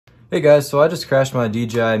Hey guys, so I just crashed my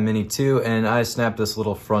DJI Mini 2 and I snapped this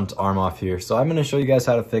little front arm off here. So I'm going to show you guys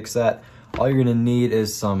how to fix that. All you're going to need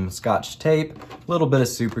is some scotch tape, a little bit of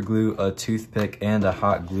super glue, a toothpick, and a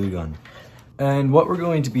hot glue gun. And what we're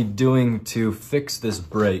going to be doing to fix this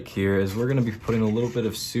break here is we're going to be putting a little bit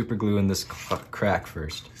of super glue in this crack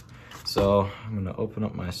first. So I'm going to open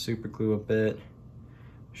up my super glue a bit.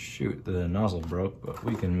 Shoot, the nozzle broke, but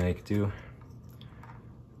we can make do.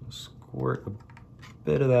 Squirt a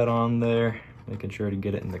bit of that on there, making sure to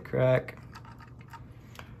get it in the crack.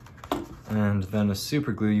 And then the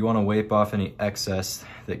super glue, you want to wipe off any excess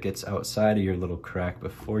that gets outside of your little crack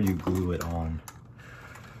before you glue it on.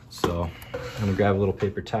 So I'm gonna grab a little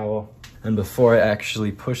paper towel, and before I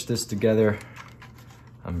actually push this together,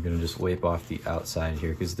 I'm gonna just wipe off the outside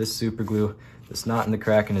here, because this super glue that's not in the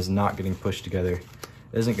crack and is not getting pushed together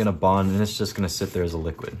isn't gonna bond, and it's just gonna sit there as a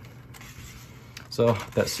liquid. So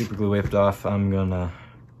that super glue wiped off, I'm gonna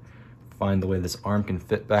find the way this arm can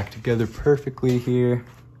fit back together perfectly here.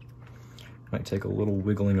 Might take a little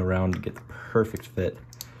wiggling around to get the perfect fit.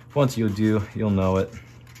 Once you do, you'll know it.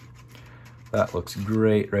 That looks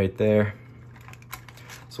great right there.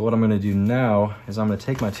 So what I'm gonna do now is I'm gonna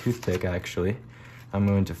take my toothpick actually. I'm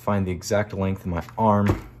going to find the exact length of my arm.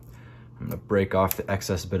 I'm gonna break off the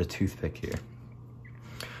excess bit of toothpick here.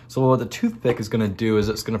 So what the toothpick is gonna do is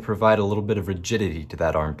it's gonna provide a little bit of rigidity to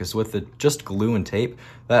that arm, because with just glue and tape,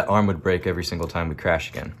 that arm would break every single time we crash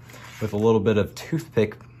again. With a little bit of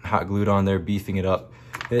toothpick hot glued on there, beefing it up,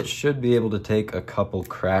 it should be able to take a couple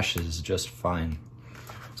crashes just fine.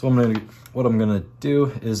 So what I'm gonna do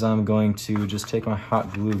is I'm going to just take my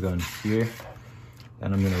hot glue gun here,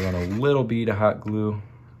 and I'm gonna run a little bead of hot glue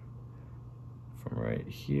from right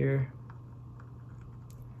here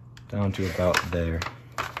down to about there.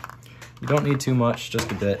 You don't need too much,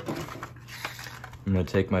 just a bit. I'm gonna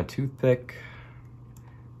take my toothpick,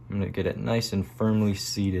 I'm gonna get it nice and firmly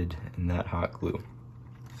seated in that hot glue.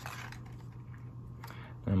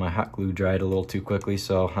 And my hot glue dried a little too quickly,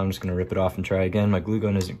 so I'm just gonna rip it off and try again. My glue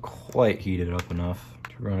gun isn't quite heated up enough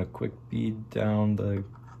to run a quick bead down the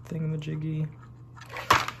thingamajiggy.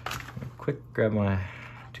 Quick grab my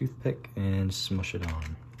toothpick and smush it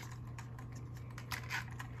on.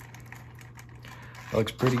 That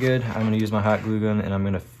looks pretty good. I'm gonna use my hot glue gun and I'm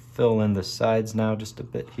gonna fill in the sides now just a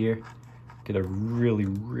bit here. Get a really,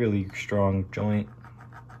 really strong joint.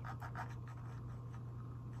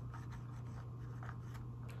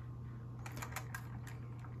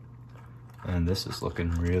 And this is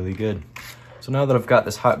looking really good. So now that I've got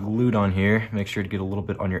this hot glued on here, make sure to get a little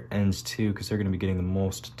bit on your ends too, because they're gonna be getting the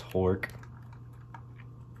most torque.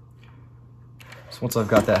 So once I've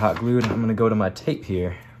got that hot glued, I'm gonna go to my tape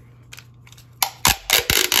here.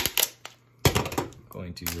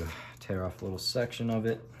 Going to tear off a little section of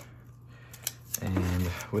it, and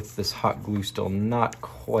with this hot glue still not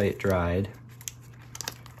quite dried,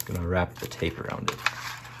 I'm gonna wrap the tape around it.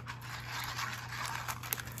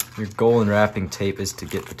 Your goal in wrapping tape is to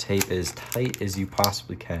get the tape as tight as you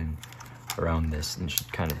possibly can around this, and it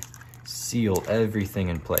should kind of seal everything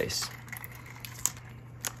in place.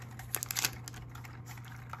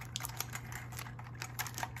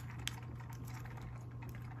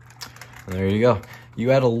 And there you go.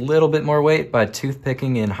 You add a little bit more weight by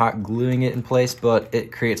toothpicking and hot gluing it in place, but it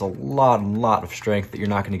creates a lot of strength that you're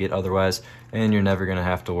not going to get otherwise, and you're never going to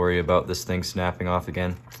have to worry about this thing snapping off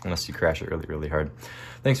again unless you crash it really hard.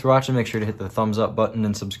 Thanks for watching. Make sure to hit the thumbs up button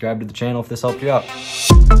and subscribe to the channel if this helped you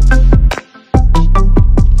out.